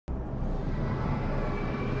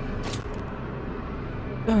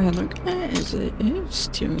Oh, hello guys, it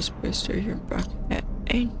is Bearstar here back at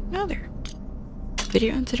another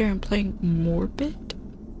video, and today I'm playing Morbid,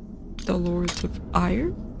 the Lords of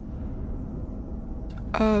Iron.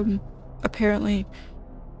 Apparently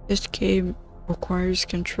this game requires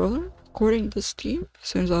controller, according to Steam. As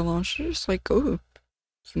soon as I launched it, it's like, oh,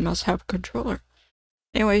 you must have a controller.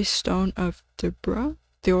 Anyway, Stone of Debra.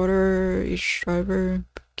 The order each driver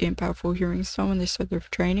gain powerful hearing stone when they start their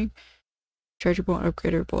training. Chargeable and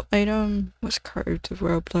upgradable item was carved of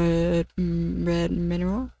royal blood red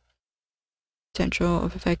mineral. Potential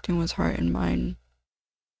of affecting one's heart and mind.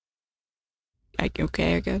 Like,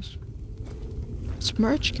 okay, I guess. It's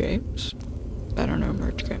merge games. I don't know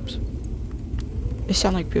merge games. They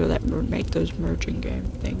sound like people that make those merging game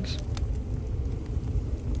things.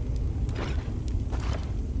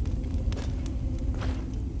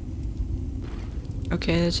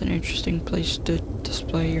 Okay, that's an interesting place to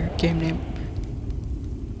display your game name.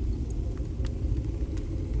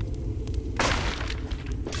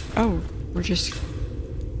 Oh, we're just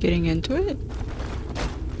getting into it?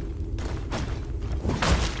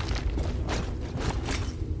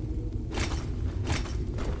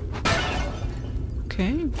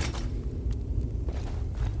 Okay.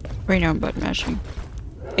 Right now I'm button mashing.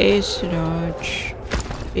 Ace to dodge.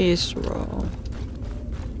 Ace to roll.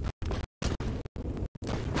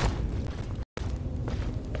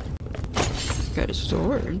 Got a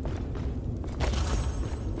sword.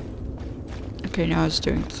 Okay, now it's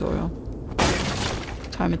doing soil.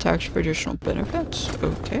 Time attacks for additional benefits.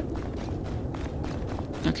 Okay.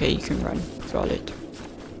 Okay, you can run. Got it.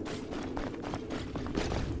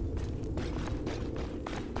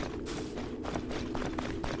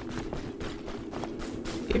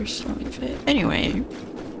 Bearstar fit. Anyway,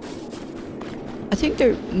 I think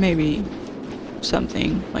there may be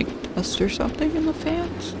something like dust or something in the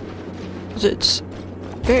fans. Because it's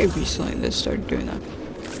very recently they started doing that.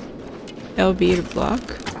 LB to block.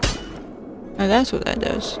 Oh, that's what that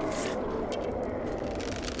does.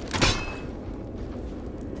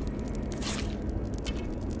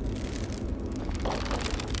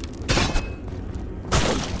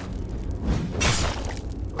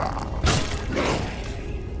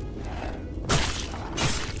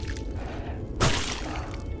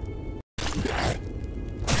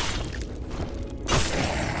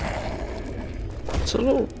 It's a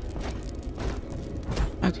little...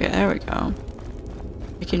 Okay, there we go.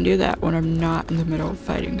 I can do that when I'm not in the middle of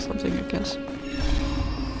fighting something, I guess.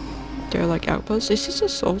 They're like outposts. Is this a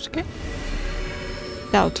Souls game?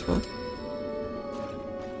 Doubtful.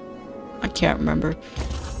 I can't remember.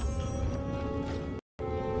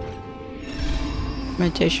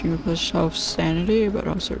 Meditation equals self-sanity, but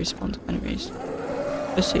also respawns enemies.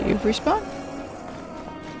 Let's see, you respawn?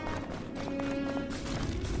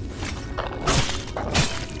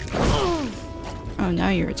 Oh, now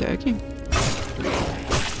you're attacking.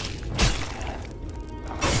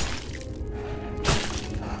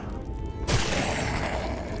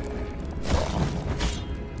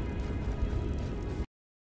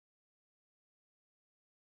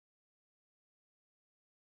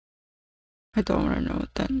 I don't want to know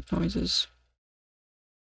what that noise is.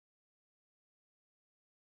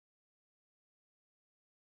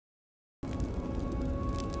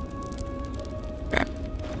 Okay.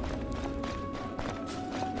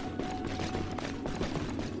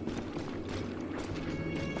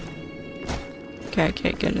 Okay, I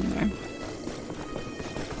can't get in there.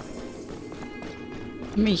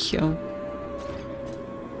 Let me heal.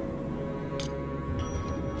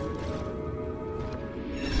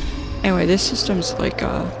 Anyway, this system's like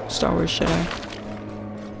Star Wars Jedi.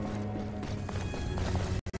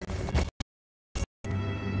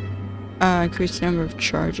 Increase the number of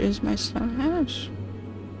charges my stone has.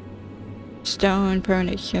 Stone,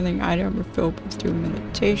 permanent healing item refillable through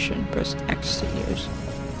meditation. Press X to use.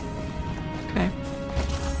 Okay.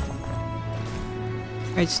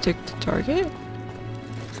 Right stick to target.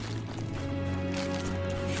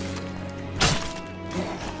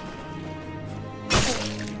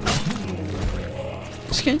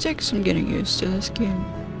 It's gonna take some getting used to this game.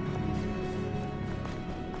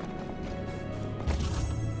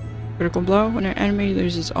 Critical blow. When an enemy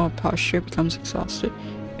loses all posture, becomes exhausted.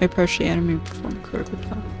 Approach the enemy and perform a critical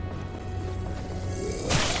blow.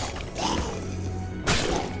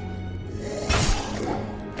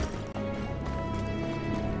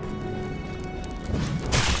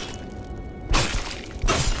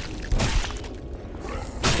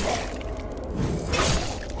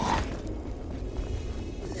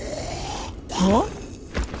 What?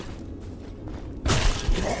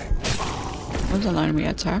 That was an enemy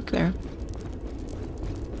attack there.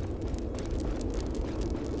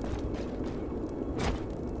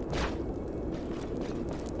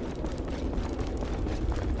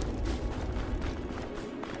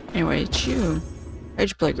 Anyway, it's you.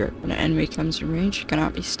 Edge play grip. When an enemy comes in range, it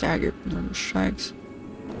cannot be staggered from normal strikes.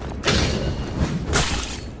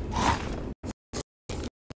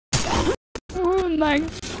 Oh my.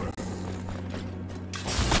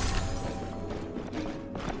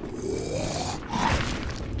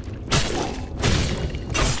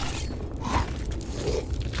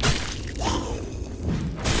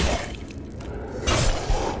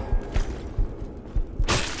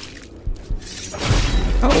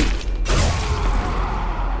 Oh.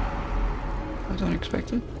 That was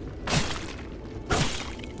unexpected.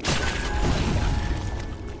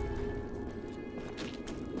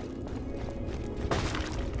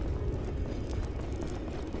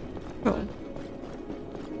 Oh.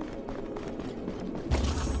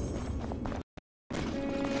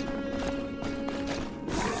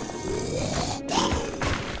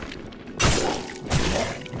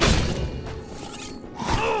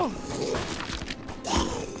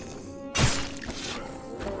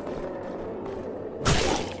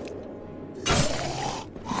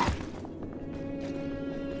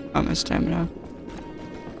 Oh, my stamina.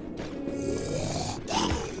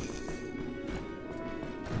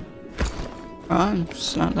 Oh,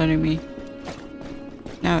 it's not letting me.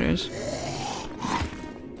 Now it is.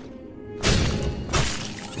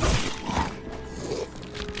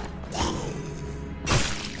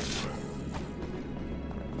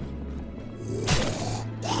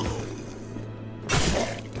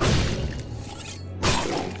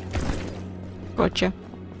 Gotcha.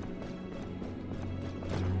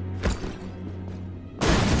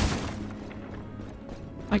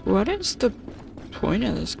 Like, what is the point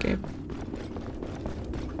of this game?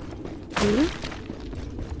 Really?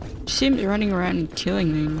 She seems running around and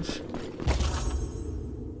killing things.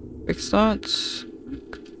 Quick slots.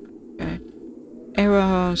 Okay.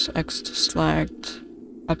 Arrows, X to select.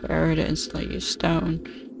 Up arrow to instantly use stone.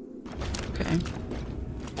 Okay.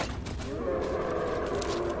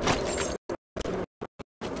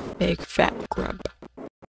 Big fat grub.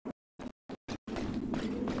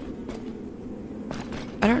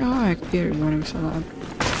 I don't know why my computer is running so loud.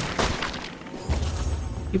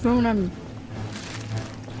 Even when I'm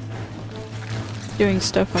doing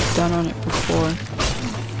stuff I've done on it before,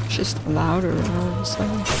 it's just louder all of a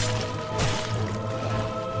sudden.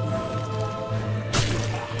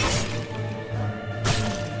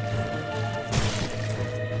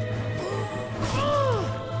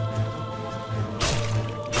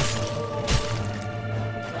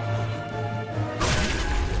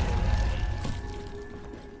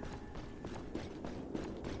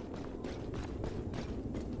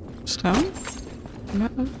 Stone? No.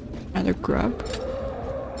 Another grub.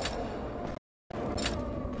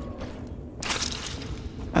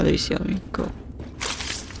 Oh, they seal me. Cool.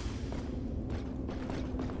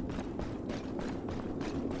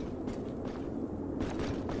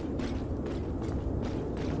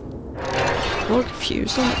 I'm a little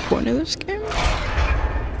confused on the point of this game.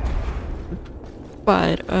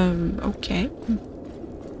 But, okay.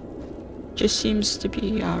 Just seems to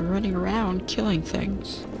be, running around killing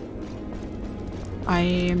things. I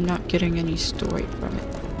am not getting any story from it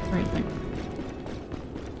right now.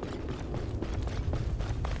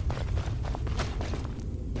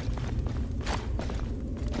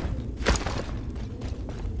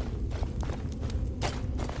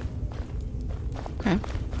 Okay.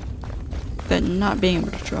 But not being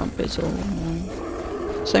able to jump is a little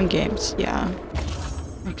annoying. Some games, yeah.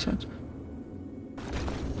 Makes sense.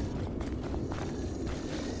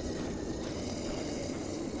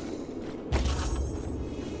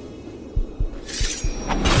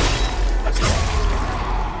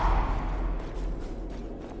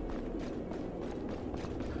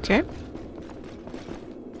 Okay.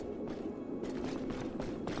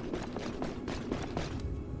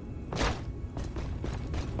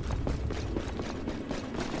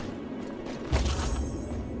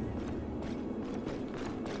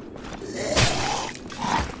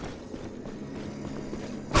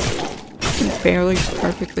 I can barely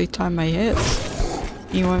perfectly time my hits.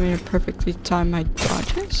 You want me to perfectly time my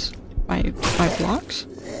dodges? My blocks?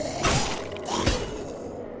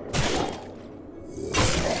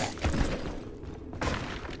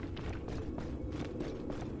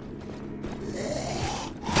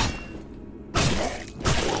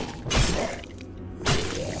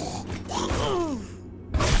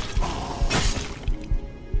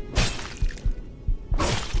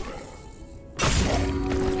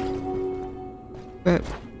 But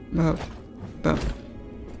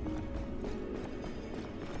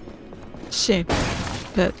see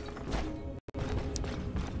that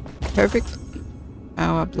perfect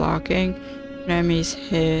blocking an enemy's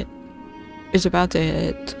hit is about to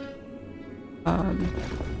hit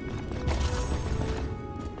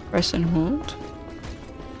Press and hold.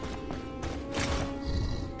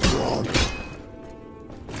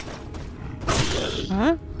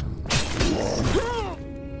 Huh?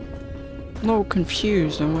 I'm a little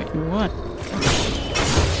confused on what you want.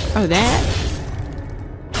 Oh, that?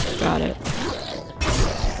 Got it.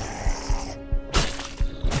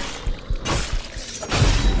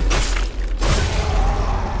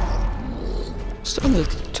 Still in the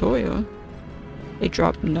tutorial. They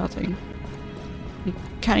drop nothing. You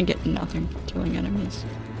kind of get nothing for killing enemies.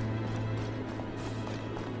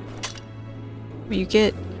 But you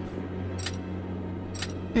get...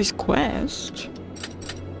 There's quests.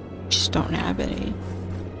 Just don't have any.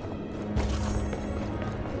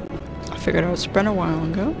 I figured out it's been a while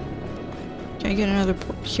ago. Can I get another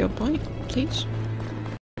heal plate, please?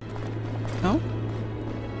 No?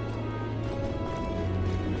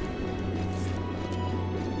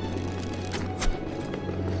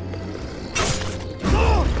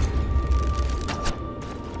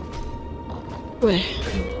 Wait.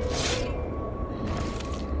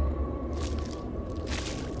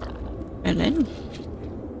 And then?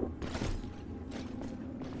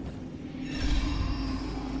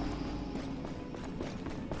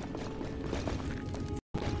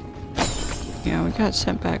 Yeah, we got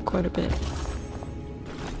sent back quite a bit.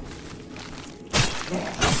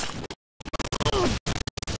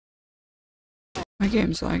 My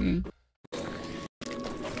game's lagging.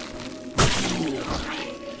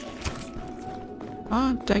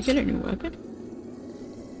 Oh, did I get a new weapon?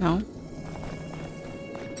 No.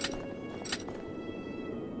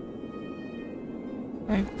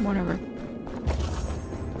 Okay, whatever.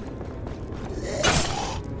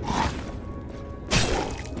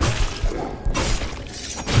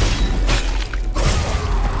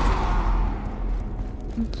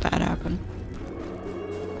 That happened.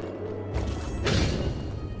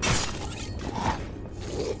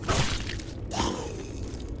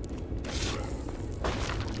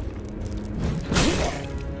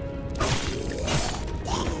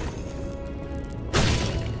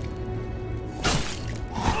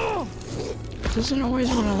 It doesn't always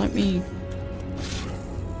want to let me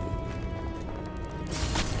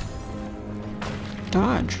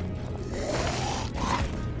dodge.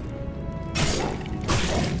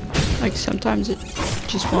 Like sometimes it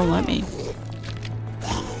just won't let me.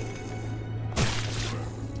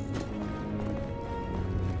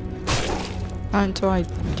 Not until I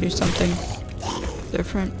do something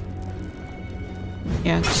different.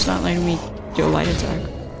 Yeah, it's not letting me do a light attack.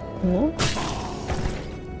 What?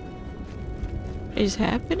 What is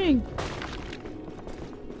happening?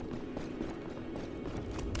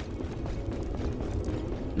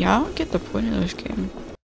 Yeah, I don't get the point of this game.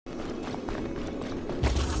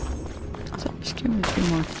 I thought this game would be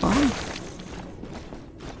more fun.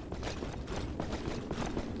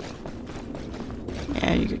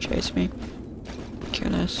 Yeah, you could chase me.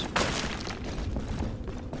 Kill us.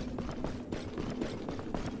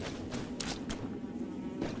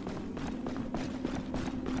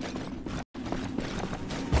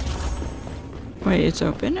 Wait, it's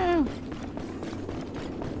open now?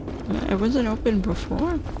 It wasn't open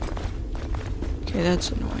before? Okay, that's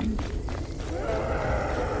annoying.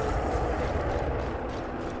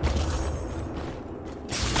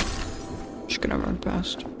 Just gonna run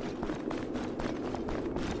past.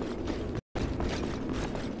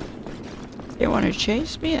 They want to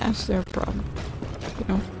chase me? That's their problem. You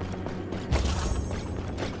know?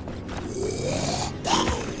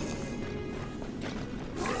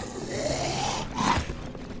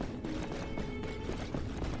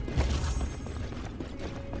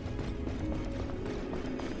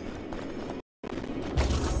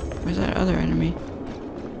 Where's that other enemy?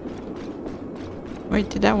 Wait,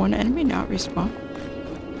 did that one enemy not respawn?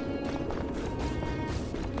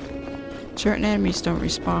 Certain enemies don't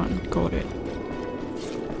respawn. Got it.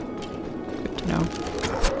 Good to know.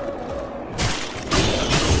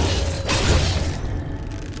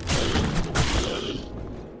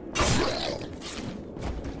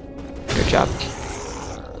 Good job.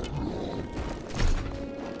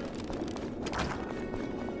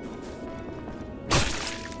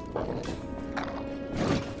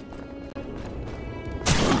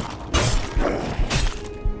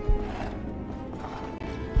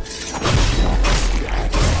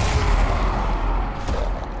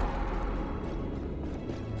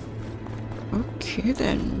 Okay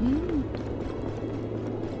then.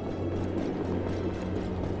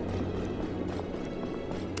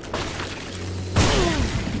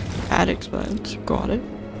 That explains. Got it.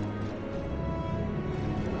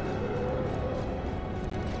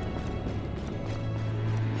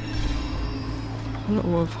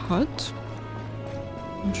 Hollow of Hut.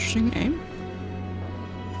 Interesting name.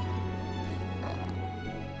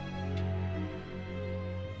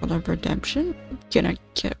 Hollow of Redemption. Can I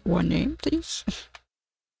get one name, please?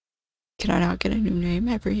 Can I not get a new name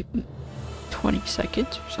every 20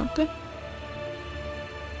 seconds or something?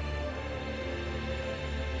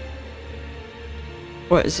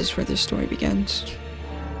 What, is this where the story begins?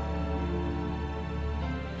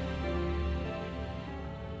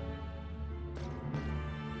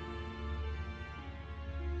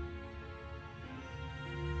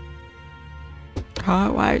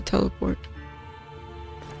 Huh? Why teleport?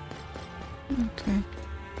 Okay.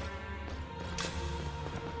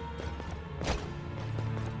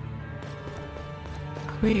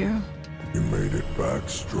 Clear. You made it back,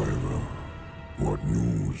 Striver. What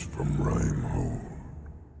news from Rhymehold?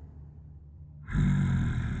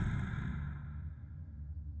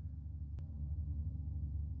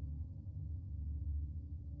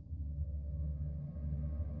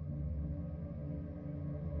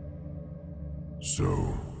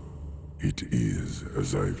 So, it is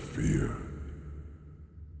as I feared.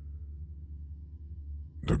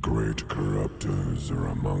 The great corruptors are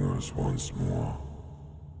among us once more.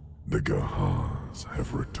 The Gahars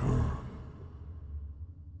have returned.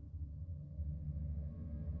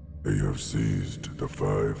 They have seized the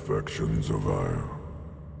 5 factions of Ire,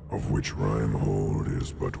 of which Rhymehold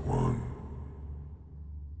is but one.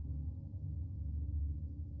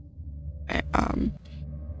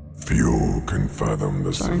 Few can fathom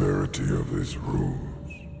the severity of this ruse,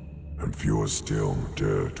 and fewer still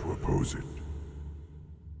dare to oppose it.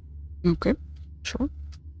 Okay, sure.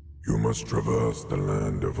 You must traverse the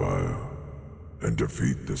land of Ire, and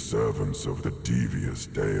defeat the servants of the devious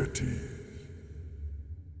deities.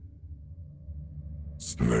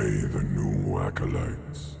 Slay the new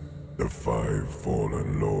acolytes, the 5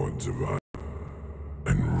 fallen lords of Ire,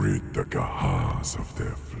 and rid the Gahars of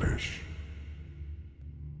their flesh.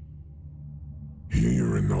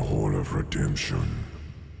 Here in the Hall of Redemption,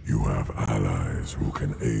 you have allies who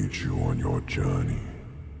can aid you on your journey.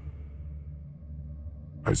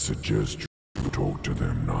 I suggest you talk to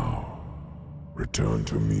them now. Return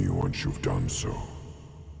to me once you've done so.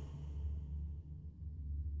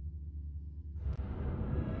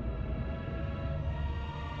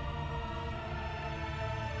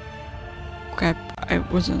 Okay, I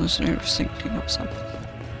wasn't listening, I was thinking of something.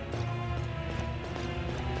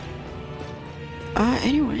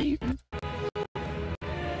 Anyway.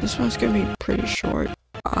 This one's gonna be pretty short.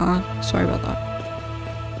 Sorry about that.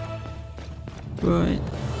 But,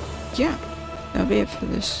 yeah. That'll be it for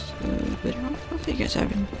this video. I hope you guys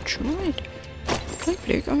have enjoyed. Like,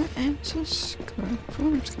 video, comment, and subscribe for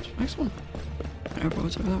more. Let's get to the next one. Whatever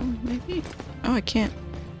was over that one, maybe. Oh, I can't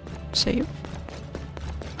save.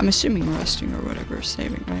 I'm assuming resting or whatever is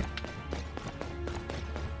saving, right?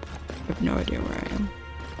 I have no idea where I am.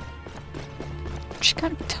 She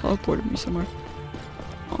kind of teleported me somewhere.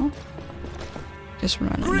 Oh. Just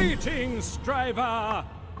run. Greetings, Striver!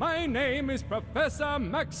 My name is Professor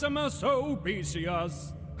Maximus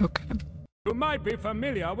Obesius. Okay. You might be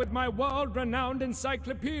familiar with my world-renowned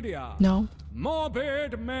encyclopedia. No.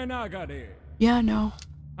 Morbid Menagari. Yeah, no.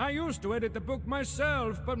 I used to edit the book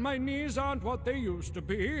myself, but my knees aren't what they used to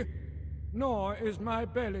be. Nor is my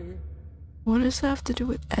belly. What does that have to do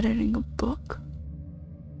with editing a book?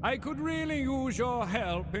 I could really use your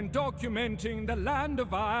help in documenting the Land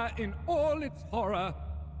of Ire in all its horror.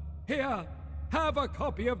 Here, have a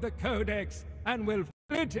copy of the Codex, and we'll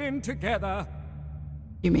fill it in together.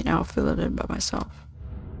 You mean I'll fill it in by myself?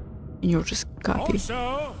 And you'll just copy?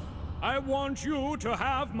 Also, I want you to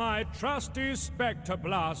have my trusty Spectre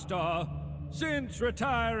Blaster. Since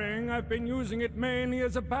retiring, I've been using it mainly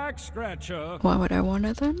as a back scratcher. Why would I want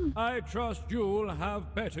it then? I trust you'll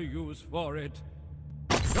have better use for it.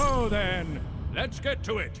 So then, let's get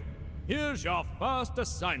to it. Here's your first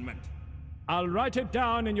assignment. I'll write it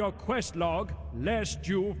down in your quest log, lest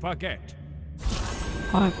you forget.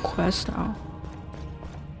 I have quest now.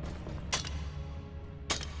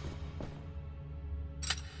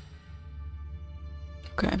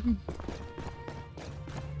 Okay.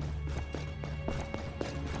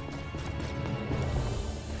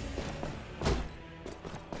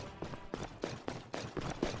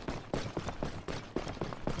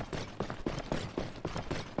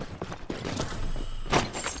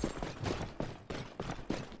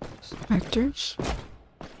 Actors?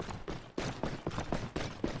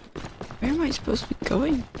 Where am I supposed to be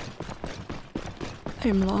going? I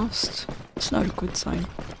am lost. It's not a good sign.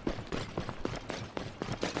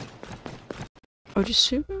 I would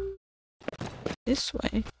assume this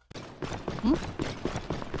way. Huh?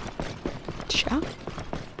 Chat?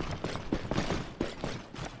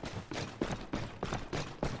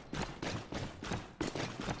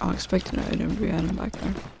 I'll expect an item to be hiding back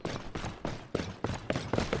there.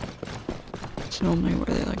 It's normally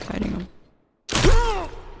where they like hiding them.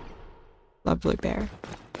 Lovely bear.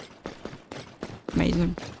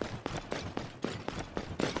 Amazing.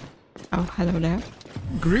 Oh, hello there.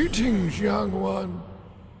 Greetings, young one.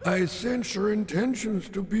 I sense your intentions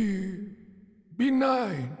to be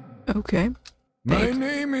benign. Okay. My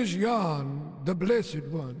name is Jan, the Blessed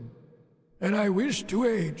One, and I wish to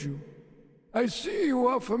aid you. I see you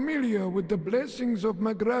are familiar with the blessings of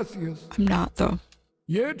Magracias. I'm not, though.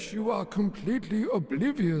 Yet you are completely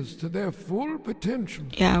oblivious to their full potential.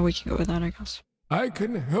 Yeah, we can go with that, I guess. I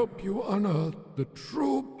can help you unearth the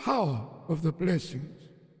true power of the blessings.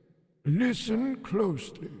 Listen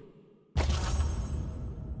closely.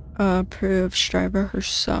 Approved Striver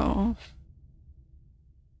herself.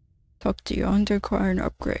 Talk to you on to acquire an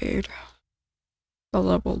upgrade. The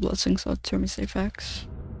level blessings let to me say facts.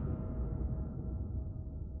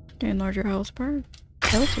 Gain larger health bar.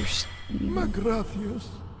 Health or Magracias,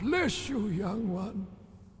 bless you, young one.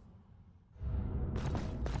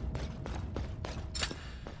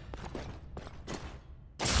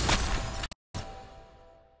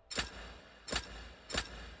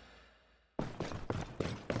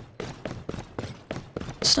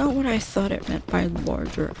 It's not what I thought it meant by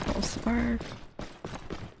larger health bar.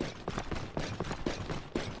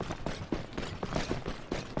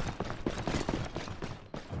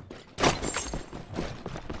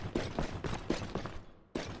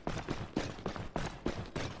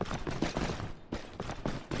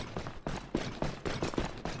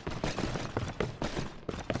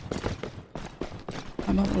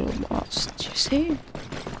 I'm a little lost, you see?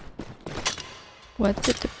 What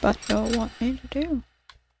did the butthole want me to do?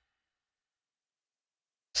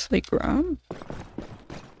 Sleek rum?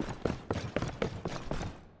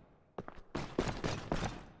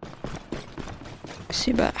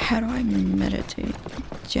 See, but how do I meditate?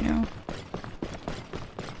 You know?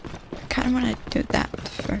 I kind of want to do that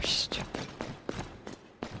first.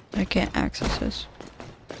 I can't access this.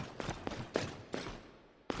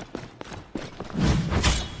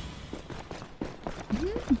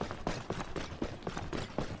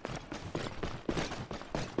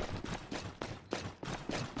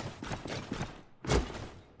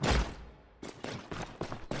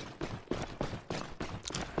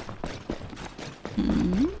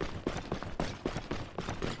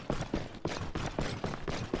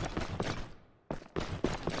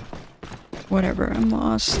 Whatever, I'm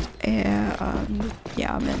lost, and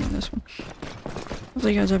yeah, I'm ending this one.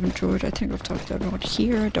 Hopefully you guys have enjoyed. I think I've talked to everyone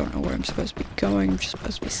here. I don't know where I'm supposed to be going. I'm just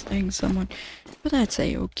supposed to be slaying someone, but that's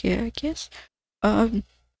a-okay, I guess.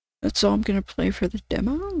 That's all I'm gonna play for the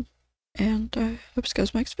demo, and I hope you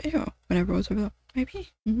guys next video, whenever it was over. Maybe,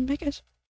 bye guys.